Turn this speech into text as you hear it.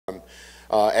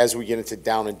as we get into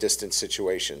down and distance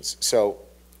situations. So,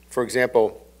 for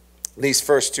example, these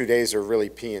first 2 days are really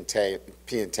P and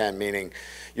 10, meaning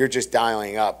you're just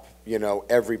dialing up,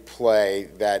 every play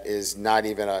that is not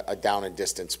even a down and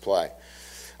distance play.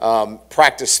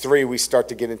 Practice 3, we start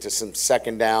to get into some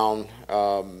second down.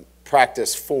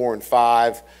 Practice 4 and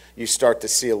 5, you start to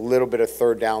see a little bit of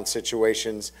third down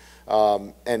situations.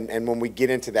 And when we get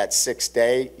into that 6th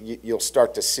day, you'll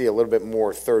start to see a little bit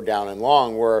more third down and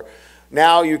long, where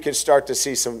now you can start to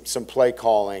see some play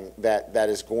calling that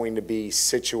is going to be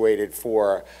situated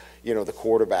for, the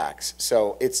quarterbacks.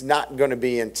 So it's not going to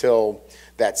be until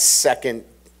that second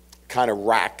kind of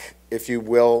rack, if you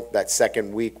will, that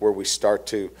second week where we start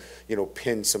to,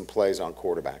 pin some plays on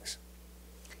quarterbacks.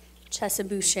 Kayshon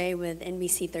Boutte with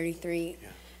NBC 33. Yeah.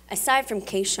 Aside from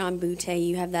Kayshon Boutte,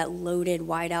 you have that loaded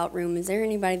wideout room. Is there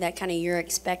anybody that kind of you're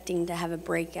expecting to have a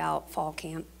breakout fall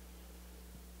camp?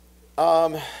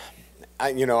 I'm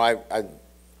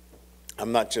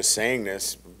not just saying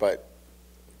this, but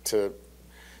to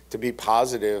be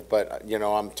positive. But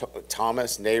I'm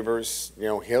Thomas, Neighbors,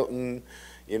 Hilton.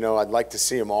 I'd like to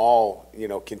see them all,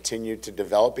 continue to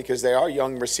develop because they are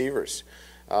young receivers.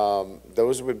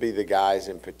 Those would be the guys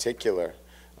in particular.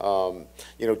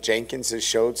 Jenkins has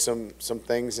showed some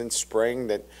things in spring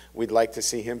that we'd like to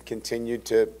see him continue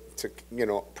to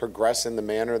progress in the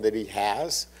manner that he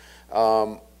has.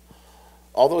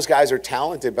 All those guys are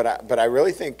talented, but I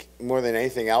really think more than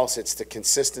anything else, it's the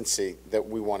consistency that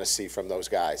we want to see from those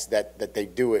guys, that they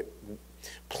do it,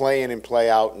 play in and play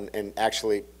out, and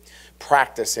actually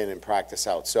practice in and practice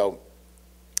out. So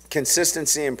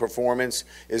consistency and performance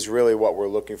is really what we're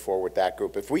looking for with that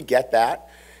group. If we get that,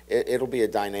 it'll be a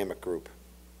dynamic group.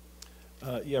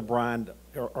 Yeah, Brian,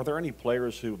 are there any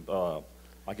players who,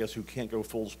 who can't go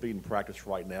full speed in practice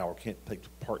right now or can't take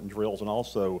part in drills? And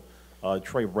also,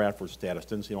 Trey Bradford's status,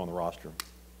 didn't see him on the roster.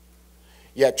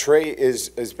 Yeah, Trey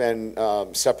has been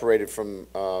separated from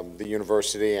the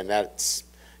university, and that's,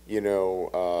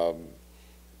 there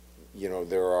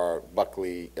are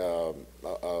Buckley,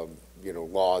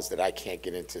 laws that I can't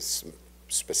get into some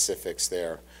specifics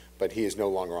there, but he is no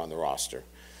longer on the roster.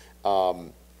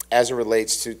 As it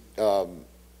relates to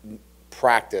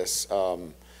practice,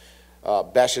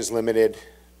 Besh is limited.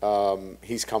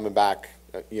 He's coming back.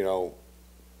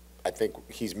 I think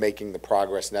he's making the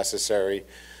progress necessary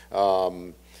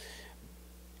from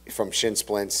shin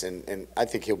splints, and I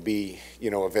think he'll be,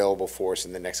 available for us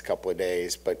in the next couple of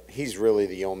days. But he's really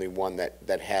the only one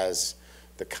that has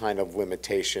the kind of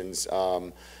limitations.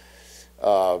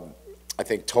 I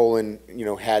think Tolan,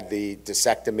 had the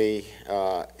discectomy.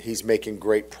 He's making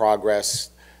great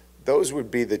progress. Those would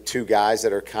be the two guys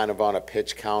that are kind of on a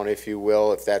pitch count, if you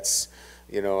will, if that's,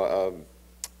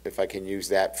 if I can use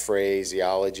that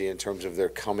phraseology in terms of they're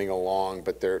coming along,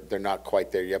 but they're not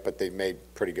quite there yet, but they've made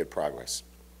pretty good progress.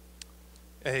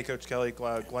 Hey, Coach Kelly,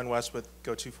 Glenn West with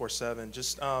Go247.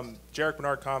 Just Jarek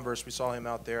Bernard-Converse, we saw him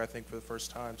out there, I think, for the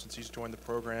first time since he's joined the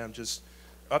program. Just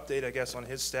update, I guess, on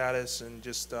his status and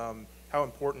just how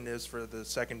important it is for the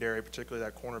secondary, particularly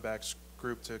that cornerbacks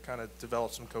group, to kind of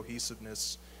develop some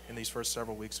cohesiveness in these first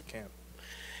several weeks of camp.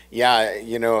 Yeah,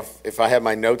 if I have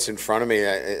my notes in front of me,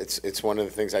 it's one of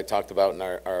the things I talked about in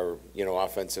our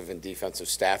offensive and defensive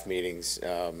staff meetings,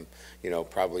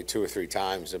 probably 2 or 3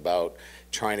 times about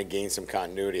trying to gain some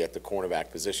continuity at the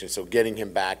cornerback position. So getting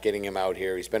him back, getting him out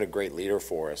here, he's been a great leader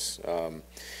for us.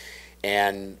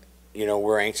 And,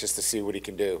 we're anxious to see what he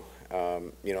can do.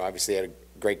 Obviously had a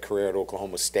great career at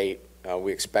Oklahoma State.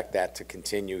 We expect that to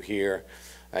continue here.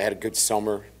 I had a good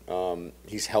summer.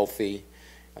 He's healthy.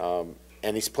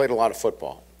 And he's played a lot of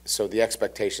football. So the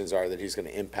expectations are that he's going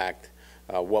to impact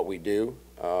what we do.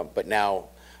 But now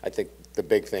I think the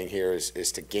big thing here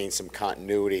is to gain some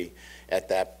continuity at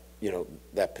that,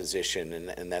 that position.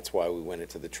 And that's why we went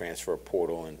into the transfer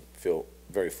portal and feel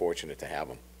very fortunate to have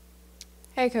him.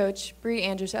 Hey, Coach. Bree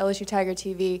Andrews, LSU Tiger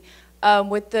TV.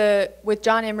 With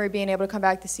John Emery being able to come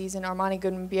back this season, Armani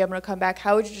Goodman be able to come back,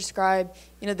 how would you describe,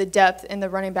 the depth in the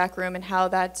running back room and how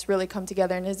that's really come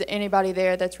together? And is there anybody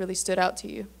there that's really stood out to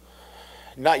you?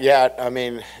 Not yet. I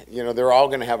mean, they're all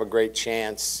going to have a great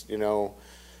chance, to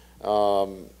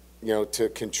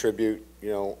contribute.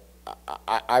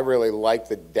 I really like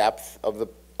the depth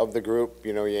of the group.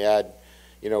 You add,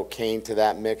 Kane to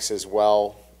that mix as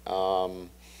well,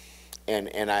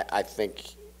 and I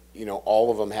think. All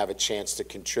of them have a chance to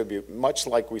contribute, much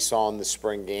like we saw in the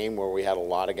spring game where we had a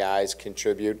lot of guys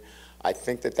contribute. I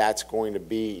think that's going to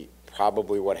be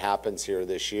probably what happens here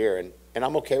this year, and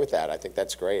I'm okay with that. I think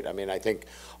that's great. I mean, I think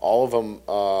all of them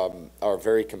are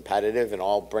very competitive and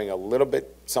all bring a little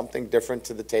bit something different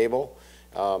to the table.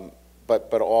 But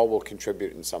but all will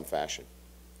contribute in some fashion.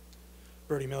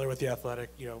 Brody Miller with The Athletic.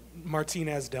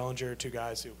 Martinez, Dellinger, two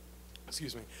guys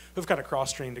who've kind of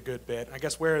cross-trained a good bit. I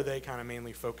guess where are they kind of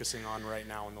mainly focusing on right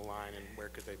now in the line, and where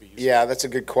could they be useful? Yeah, that's a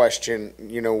good question.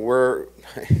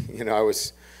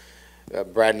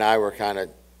 Brad and I were kind of,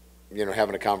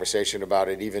 having a conversation about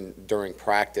it even during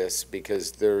practice,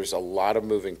 because there's a lot of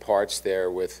moving parts there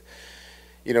with,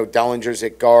 Dellinger's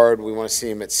at guard. We want to see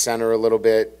him at center a little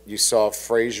bit. You saw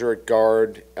Frazier at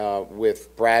guard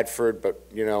with Bradford, but,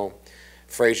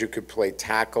 Frazier could play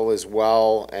tackle as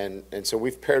well. And so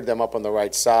we've paired them up on the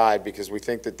right side because we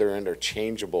think that they're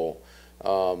interchangeable.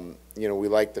 We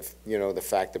like the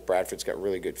fact that Bradford's got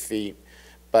really good feet,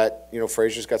 but,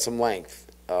 Frazier's got some length.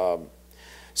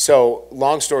 So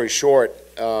long story short,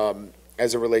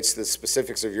 as it relates to the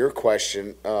specifics of your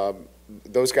question,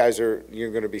 those guys you're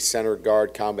going to be center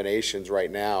guard combinations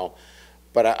right now.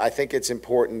 But I think it's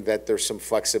important that there's some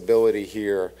flexibility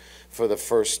here for the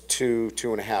first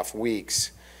 2.5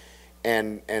 weeks.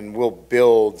 And we'll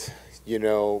build,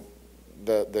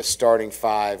 the starting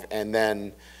five, and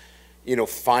then,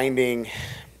 finding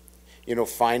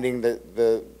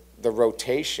the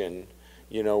rotation,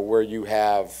 where you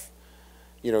have,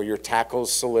 your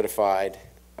tackles solidified,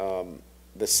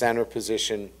 the center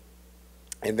position,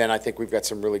 and then I think we've got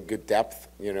some really good depth,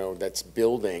 that's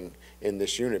building in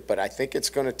this unit. But I think it's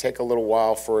going to take a little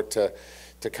while for it to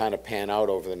kind of pan out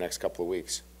over the next couple of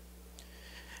weeks.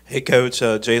 Hey, Coach,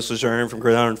 Jace Lejeune from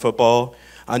Gridiron Football.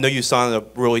 I know you signed a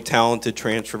really talented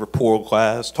transfer portal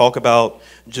class. Talk about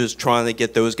just trying to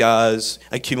get those guys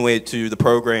accumulated to the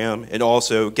program and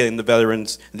also getting the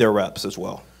veterans their reps as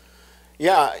well.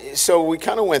 Yeah, so we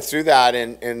kind of went through that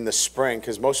in the spring,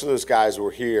 because most of those guys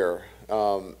were here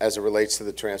as it relates to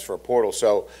the transfer portal.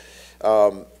 So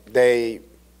they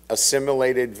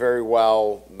assimilated very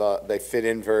well, they fit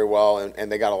in very well,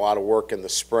 and they got a lot of work in the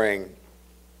spring,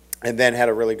 and then had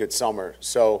a really good summer.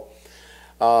 So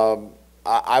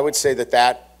I would say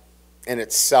that in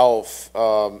itself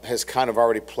has kind of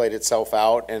already played itself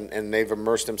out, and they've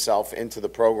immersed themselves into the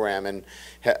program and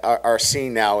are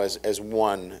seen now as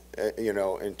one,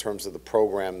 in terms of the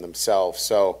program themselves.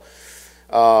 So,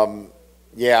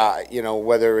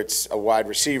 whether it's a wide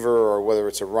receiver or whether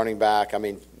it's a running back,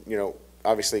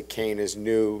 obviously Kane is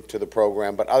new to the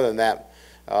program, but other than that,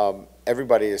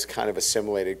 everybody is kind of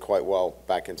assimilated quite well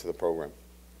back into the program.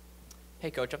 Hey,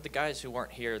 Coach, of the guys who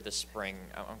weren't here this spring,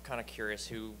 I'm kind of curious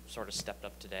who sort of stepped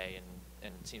up today,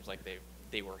 and it seems like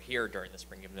they were here during the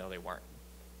spring even though they weren't.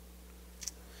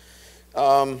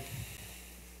 I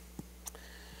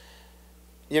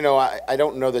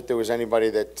don't know that there was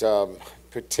anybody that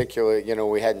particularly,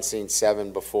 we hadn't seen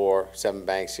Seven before, Seven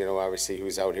Banks, obviously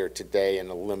who's out here today in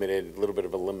a little bit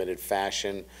of a limited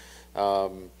fashion.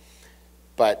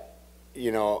 But,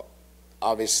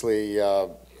 obviously,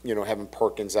 having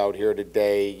Perkins out here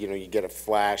today, you get a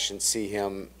flash and see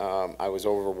him. I was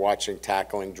over watching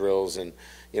tackling drills, and,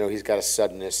 he's got a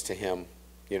suddenness to him,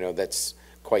 that's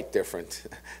quite different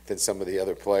than some of the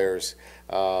other players.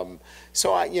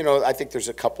 So I think there's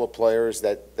a couple of players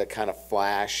that kind of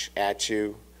flash at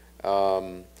you.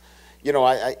 I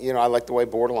like the way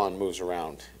Bordelon moves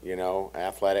around,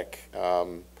 athletic.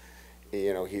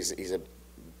 He's a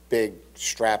big,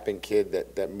 strapping kid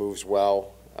that moves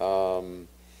well.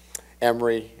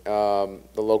 Emery, the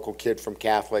local kid from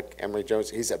Catholic, Emery Jones,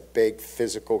 he's a big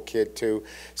physical kid too.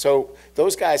 So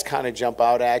those guys kind of jump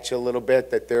out at you a little bit,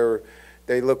 that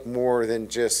they look more than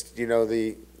just,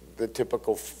 the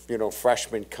typical,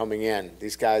 freshman coming in.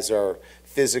 These guys are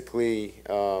physically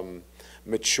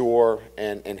mature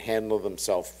and handle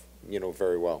themselves,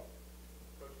 very well.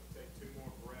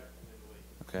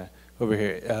 Okay, over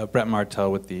here, Brett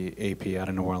Martell with the AP out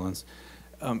of New Orleans.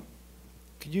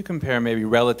 Could you compare maybe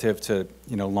relative to,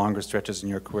 longer stretches in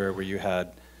your career where you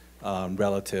had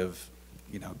relative,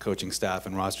 coaching staff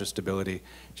and roster stability,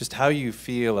 just how you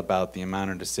feel about the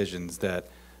amount of decisions that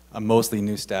a mostly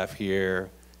new staff here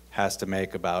has to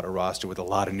make about a roster with a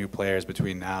lot of new players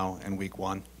between now and week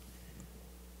one?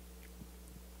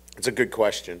 It's a good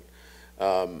question,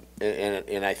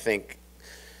 and I think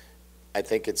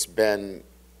it's been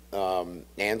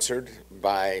answered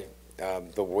by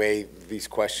the way these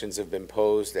questions have been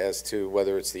posed as to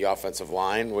whether it's the offensive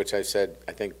line, which I said,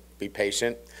 I think, be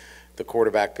patient, the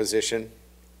quarterback position,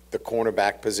 the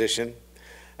cornerback position.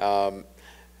 I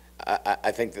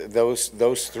think that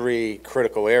those three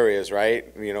critical areas, right?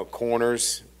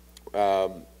 Corners,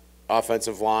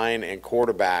 offensive line, and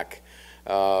quarterback.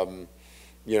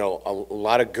 you know, a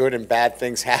lot of good and bad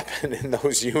things happen in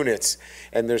those units,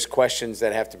 and there's questions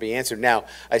that have to be answered. Now,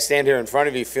 I stand here in front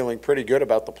of you feeling pretty good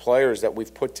about the players that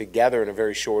we've put together in a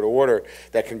very short order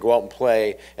that can go out and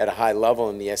play at a high level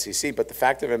in the SEC, but the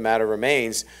fact of the matter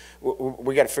remains,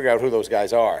 we got to figure out who those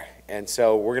guys are. And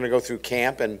so we're going to go through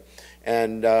camp and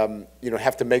you know,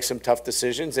 have to make some tough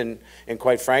decisions and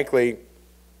quite frankly,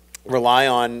 rely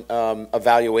on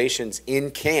evaluations in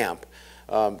camp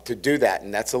to do that,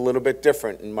 and that's a little bit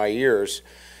different in my years.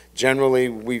 Generally,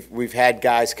 we've had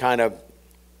guys kind of,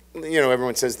 you know,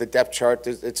 everyone says the depth chart,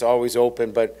 it's always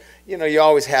open, but, you know, you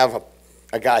always have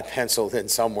a guy penciled in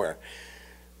somewhere.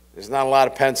 There's not a lot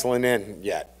of penciling in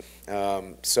yet.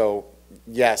 So,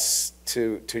 yes,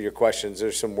 to your questions,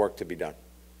 there's some work to be done.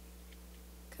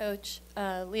 Coach,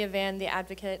 Leah Van, the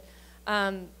advocate.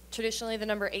 Traditionally, the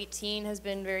number 18 has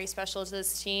been very special to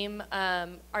this team.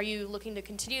 Are you looking to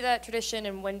continue that tradition,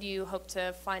 and when do you hope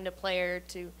to find a player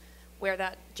to wear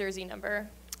that jersey number?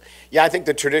 Yeah, I think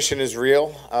the tradition is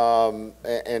real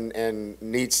and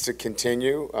needs to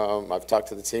continue. I've talked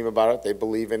to the team about it. They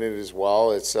believe in it as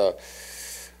well. It's,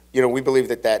 you know, we believe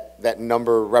that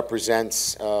number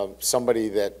represents somebody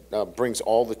that brings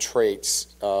all the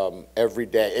traits every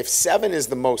day. If 7 is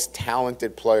the most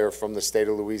talented player from the state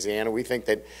of Louisiana, we think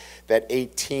that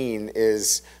 18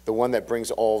 is the one that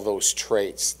brings all those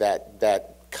traits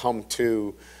that come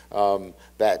to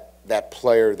that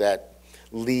player that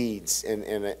leads in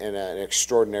an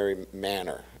extraordinary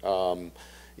manner.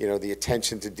 You know, the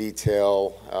attention to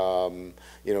detail,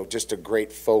 you know, just a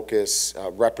great focus,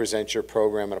 represent your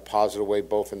program in a positive way,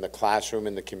 both in the classroom,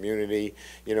 in the community,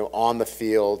 you know, on the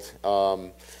field.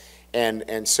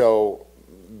 And so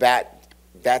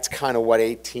that's kind of what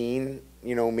 18,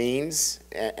 you know, means,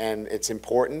 and it's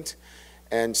important.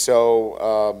 And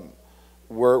so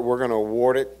we're going to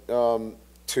award it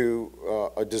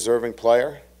to a deserving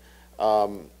player.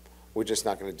 We're just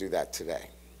not going to do that today.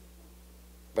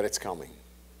 But it's coming.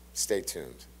 Stay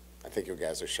tuned. I think you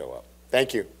guys will show up.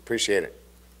 Thank you. Appreciate it.